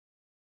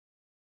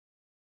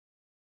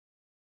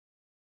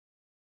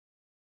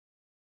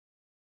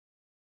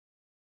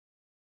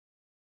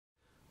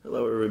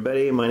Hello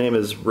everybody, my name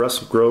is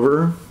Russell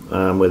Grover.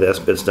 I'm with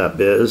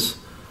SBS.biz.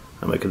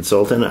 I'm a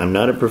consultant. I'm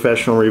not a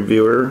professional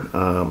reviewer.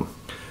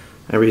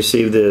 I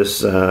received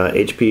this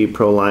HP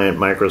Prolient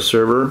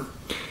Microserver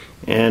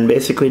and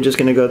basically just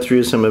going to go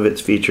through some of its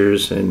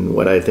features and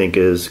what I think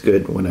is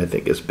good and what I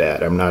think is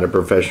bad. I'm not a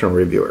professional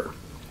reviewer.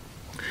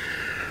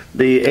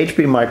 The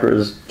HP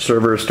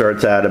Microserver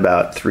starts out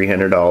about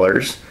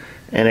 $300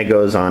 and it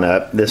goes on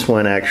up. This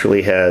one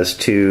actually has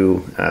two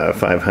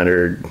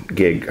 500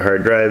 gig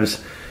hard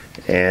drives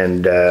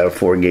and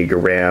 4 gig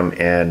of RAM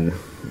and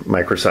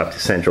Microsoft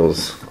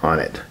Essentials on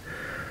it.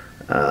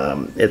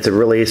 It's a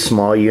really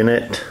small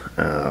unit.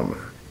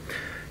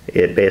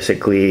 It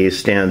basically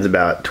stands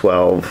about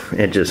 12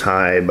 inches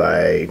high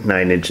by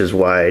 9 inches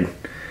wide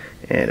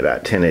and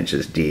about 10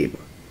 inches deep.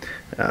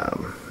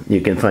 You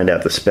can find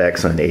out the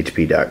specs on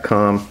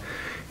hp.com.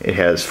 It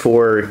has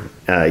 4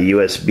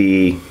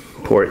 USB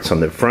ports on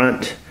the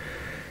front,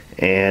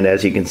 and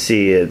as you can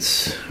see,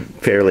 it's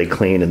fairly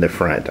clean in the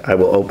front. I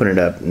will open it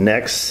up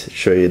next,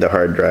 show you the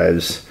hard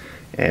drives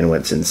and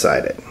what's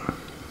inside it.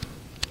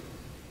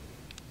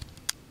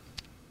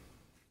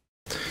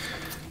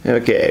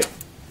 Okay,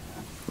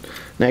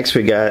 next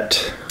we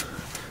got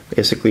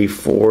basically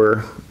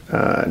 4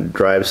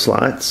 drive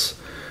slots.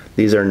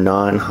 These are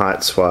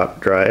non-hot swap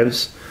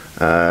drives.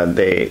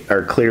 They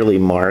are clearly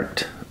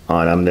marked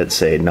on them that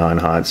say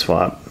non-hot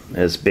swap.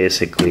 It's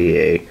basically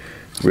a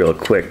real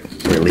quick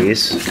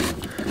release,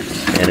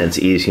 and it's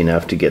easy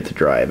enough to get the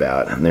drive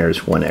out. And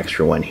there's one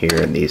extra one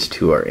here, and these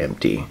 2 are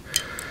empty.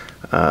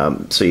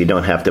 So you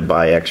don't have to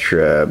buy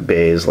extra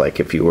bays like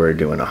if you were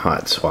doing a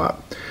hot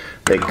swap.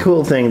 The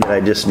cool thing that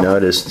I just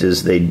noticed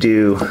is they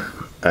do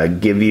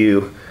give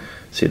you,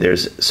 see,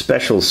 there's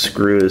special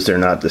screws. They're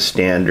not the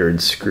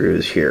standard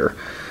screws here,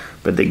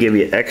 but they give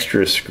you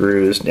extra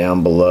screws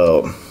down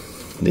below.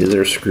 These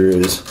are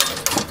screws.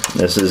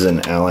 This is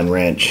an Allen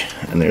wrench,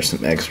 and there's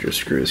some extra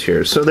screws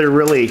here. So they're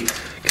really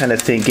kind of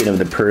thinking of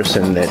the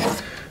person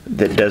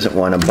that doesn't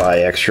want to buy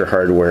extra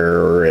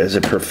hardware or as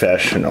a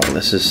professional.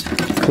 This is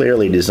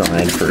clearly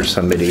designed for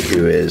somebody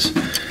who is,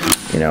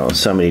 you know,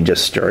 somebody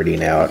just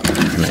starting out.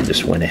 And I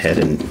just went ahead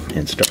and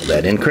installed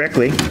that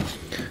incorrectly.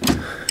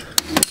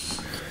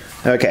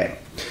 Okay,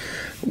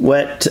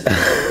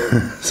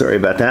 sorry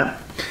about that.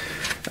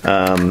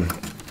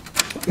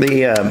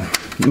 The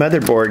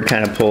motherboard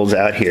kind of pulls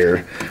out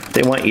here. What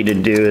they want you to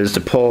do is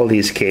to pull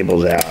these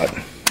cables out,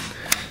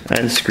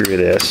 unscrew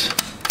this,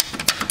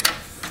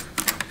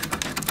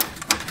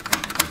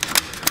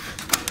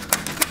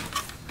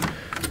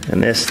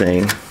 and this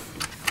thing,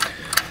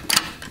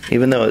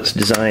 even though it's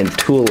designed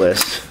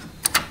toolless,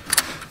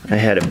 I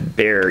had a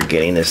bear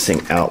getting this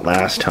thing out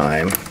last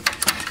time.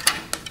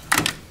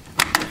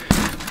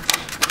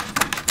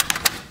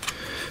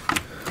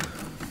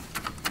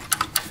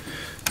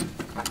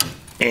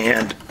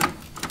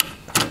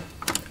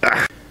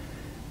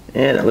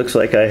 And it looks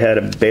like I had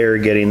a bear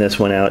getting this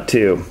one out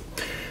too.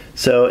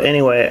 So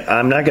anyway,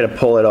 I'm not going to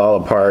pull it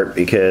all apart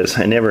because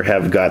I never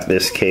have got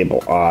this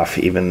cable off,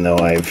 even though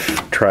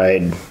I've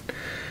tried, and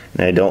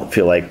I don't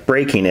feel like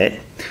breaking it.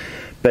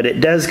 But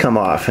it does come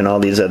off, and all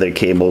these other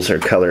cables are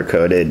color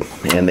coded,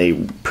 and they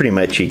pretty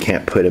much, you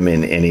can't put them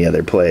in any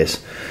other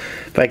place.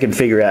 If I could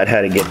figure out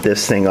how to get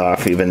this thing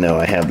off, even though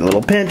I have the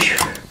little pinch,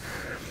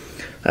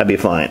 I'd be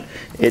fine.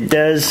 It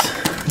does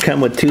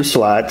come with 2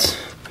 slots.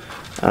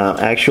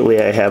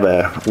 Actually, I have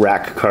a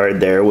RAC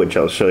card there, which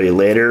I'll show you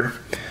later.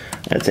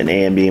 That's an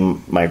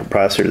AMD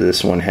microprocessor.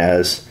 This one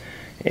has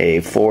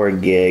a 4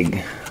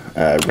 gig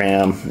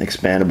RAM,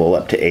 expandable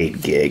up to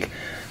 8 gig.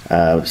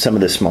 Some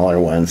of the smaller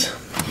ones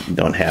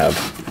don't have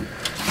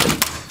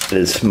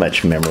as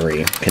much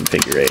memory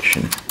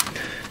configuration.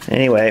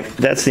 Anyway,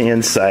 that's the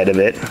inside of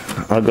it.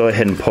 I'll go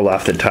ahead and pull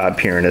off the top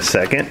here in a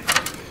second.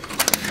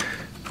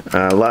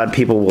 A lot of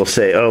people will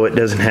say, oh, it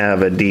doesn't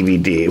have a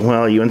DVD.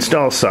 Well, you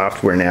install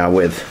software now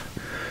with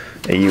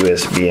a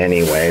USB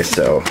anyway,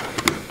 so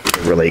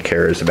who really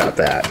cares about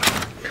that?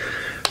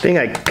 The thing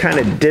I kind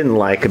of didn't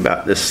like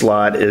about this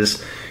slot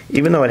is,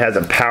 even though it has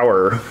a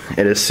power,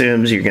 it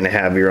assumes you're going to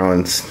have your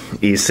own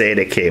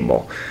eSATA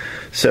cable.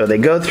 So they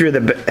go through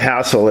the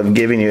hassle of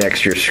giving you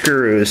extra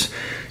screws,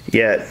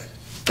 yet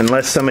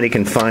unless somebody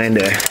can find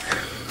a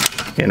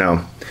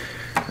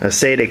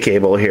SATA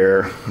cable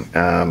here,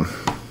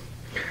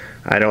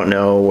 I don't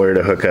know where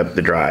to hook up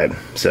the drive.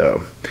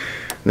 So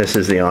this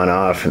is the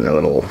on-off and the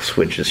little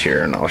switches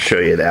here, and I'll show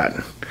you that in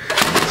a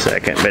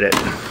second. But it's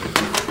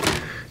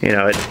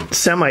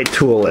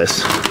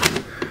semi-toolless.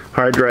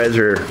 Hard drives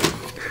are,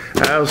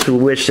 I also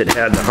wish it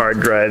had the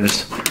hard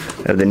drives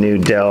of the new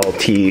Dell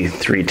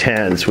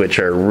T310s, which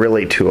are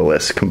really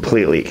toolless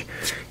completely.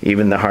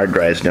 Even the hard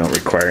drives don't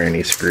require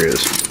any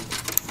screws.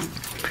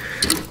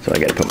 So I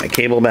got to put my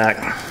cable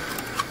back.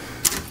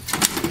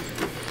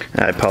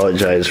 I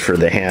apologize for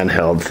the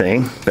handheld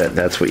thing, but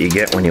that's what you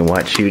get when you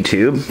watch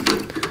YouTube.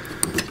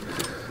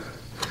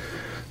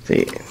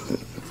 See,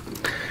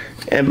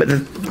 I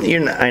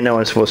know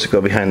I'm supposed to go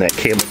behind that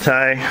cable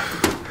tie,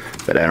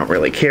 but I don't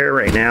really care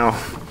right now.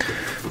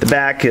 The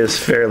back is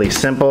fairly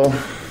simple.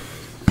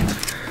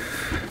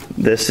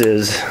 This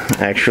is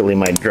actually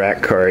my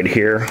DRAC card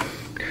here.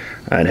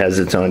 It has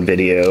its own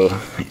video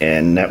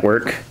and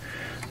network.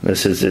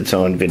 This is its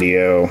own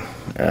video,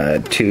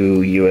 2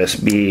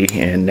 USB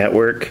and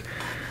network,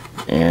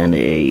 and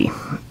a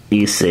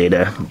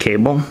eSATA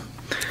cable,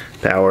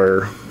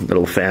 power,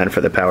 little fan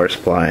for the power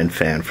supply, and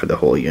fan for the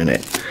whole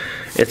unit.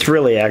 It's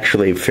really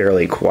actually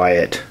fairly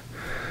quiet.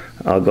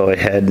 I'll go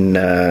ahead and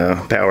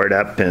power it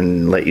up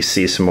and let you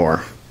see some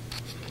more.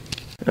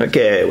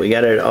 Okay, we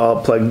got it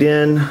all plugged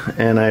in,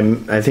 and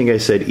I think I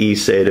said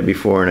eSATA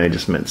before and I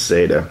just meant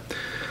SATA.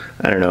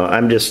 I don't know,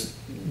 I'm just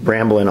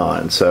rambling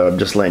on, so I'm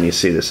just letting you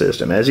see the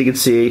system. As you can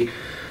see, you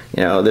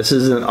know, this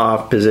is an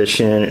off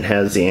position. It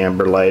has the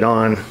amber light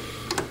on.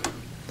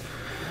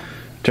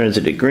 Turns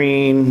it to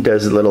green,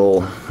 does a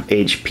little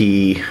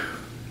HP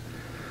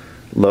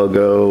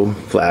logo,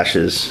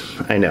 flashes.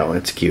 I know,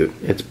 it's cute,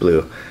 it's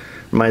blue.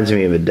 Reminds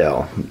me of a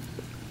Dell.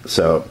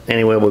 So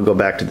anyway, we'll go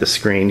back to the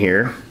screen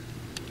here.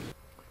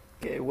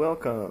 Okay,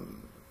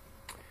 welcome.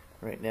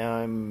 Right now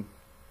I'm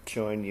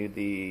showing you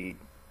the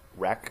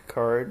RAC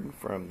card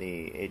from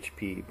the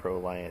HP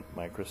Prolient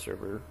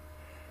Microserver.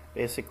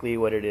 Basically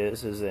what it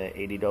is an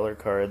 $80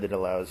 card that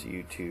allows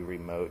you to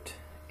remote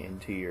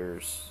into your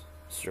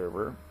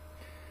server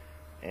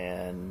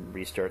and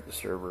restart the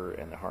server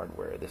and the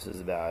hardware. This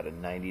is about a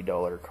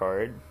 $90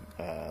 card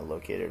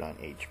located on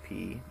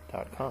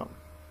HP.com.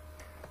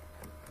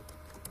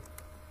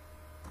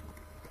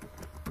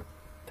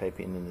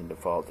 Typing in the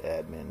default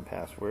admin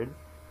password.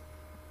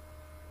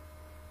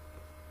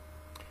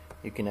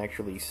 You can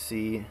actually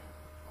see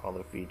all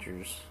the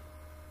features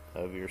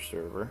of your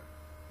server.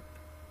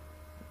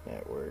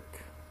 Network,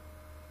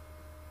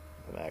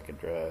 the MAC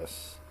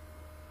address,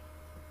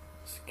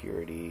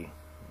 security.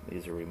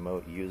 These are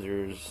remote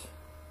users.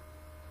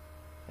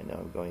 I know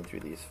I'm going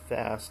through these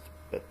fast,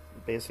 but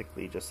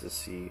basically just to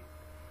see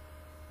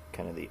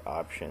kind of the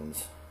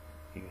options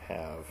you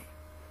have.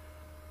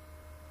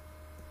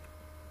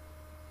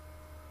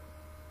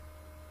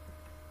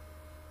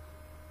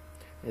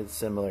 It's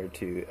similar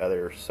to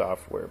other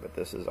software, but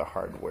this is a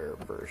hardware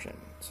version.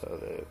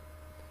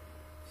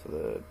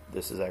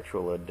 This is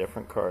actually a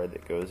different card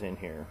that goes in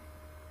here,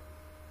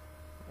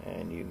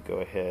 and you can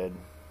go ahead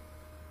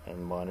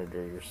and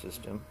monitor your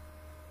system.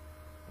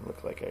 It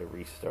looks like I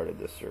restarted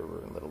the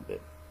server a little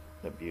bit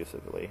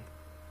abusively.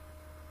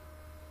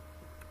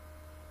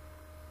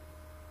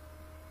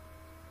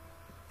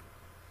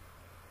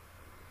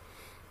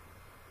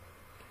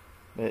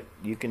 But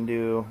you can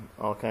do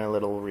all kind of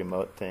little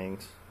remote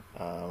things.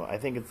 I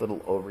think it's a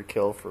little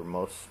overkill for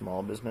most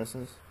small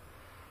businesses.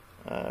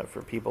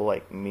 For people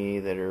like me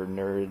that are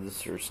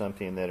nerds or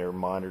something that are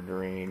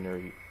monitoring,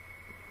 or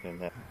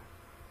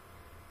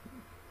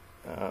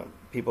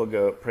people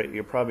go,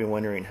 you're probably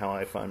wondering how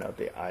I found out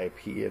the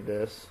IP of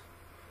this.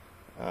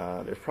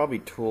 There's probably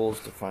tools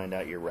to find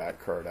out your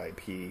RAC card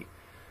IP,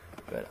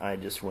 but I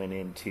just went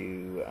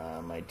into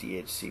my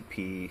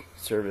DHCP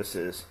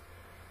services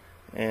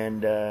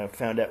and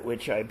found out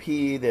which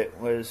IP that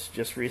was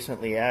just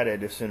recently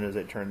added as soon as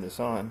I turned this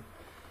on,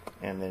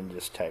 and then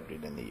just typed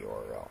it in the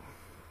URL.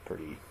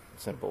 Pretty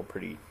simple,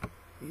 pretty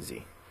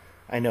easy.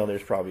 I know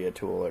there's probably a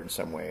tool or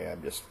some way.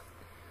 I've just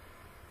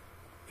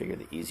figured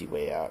the easy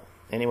way out.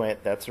 Anyway,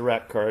 that's a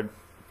RAC card,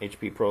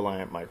 HP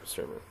Prolient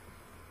Microserver.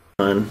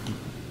 And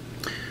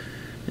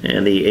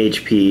the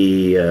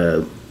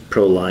HP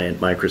Prolient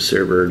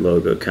Microserver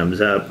logo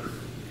comes up,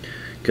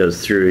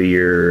 goes through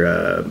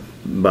your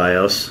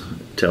BIOS,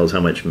 tells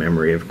how much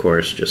memory, of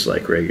course, just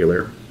like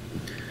regular.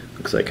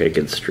 Looks like I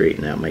can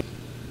straighten out my...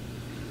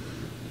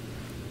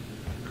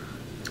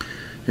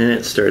 And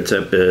it starts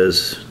up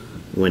as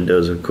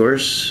Windows, of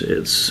course.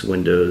 It's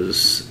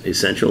Windows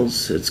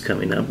Essentials it's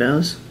coming up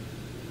as.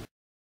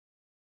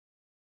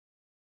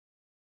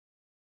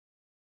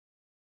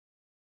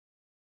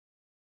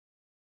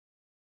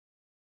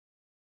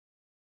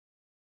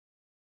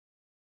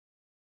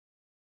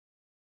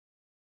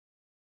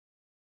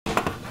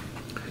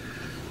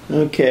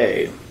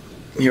 Okay,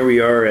 here we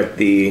are at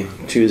the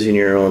choosing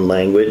your own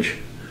language.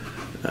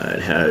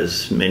 It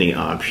has many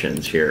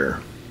options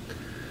here.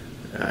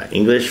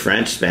 English,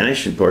 French,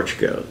 Spanish, and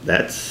Portuguese.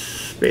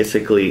 That's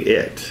basically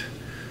it.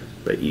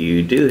 But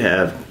you do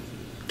have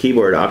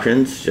keyboard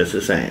options just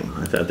the same.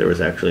 I thought there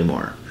was actually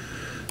more.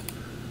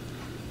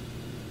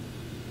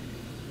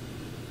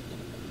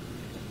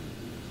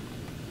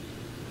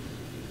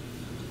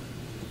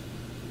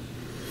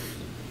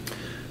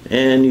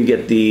 And you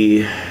get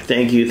the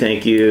thank you,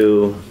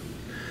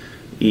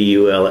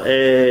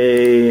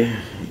 EULA,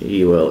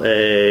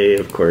 EULA.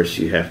 Of course,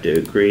 you have to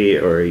agree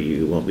or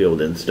you won't be able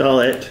to install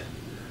it.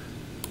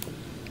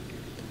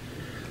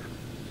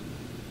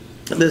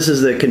 This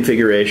is the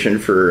configuration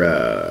for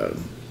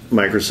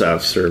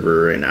Microsoft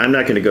Server, and I'm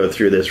not going to go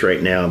through this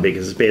right now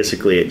because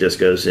basically it just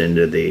goes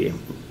into the,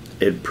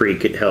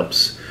 it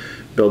helps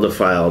build a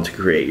file to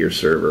create your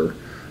server.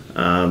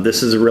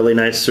 This is a really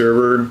nice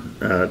server.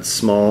 It's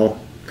small.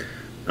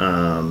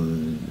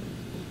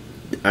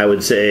 I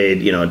would say,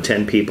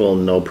 10 people,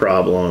 no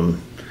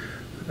problem.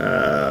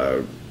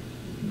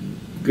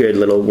 good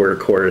little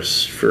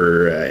workhorse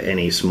for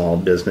any small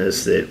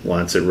business that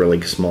wants a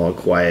really small,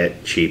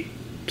 quiet, cheap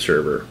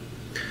server.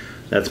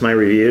 That's my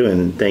review,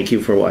 and thank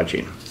you for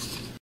watching.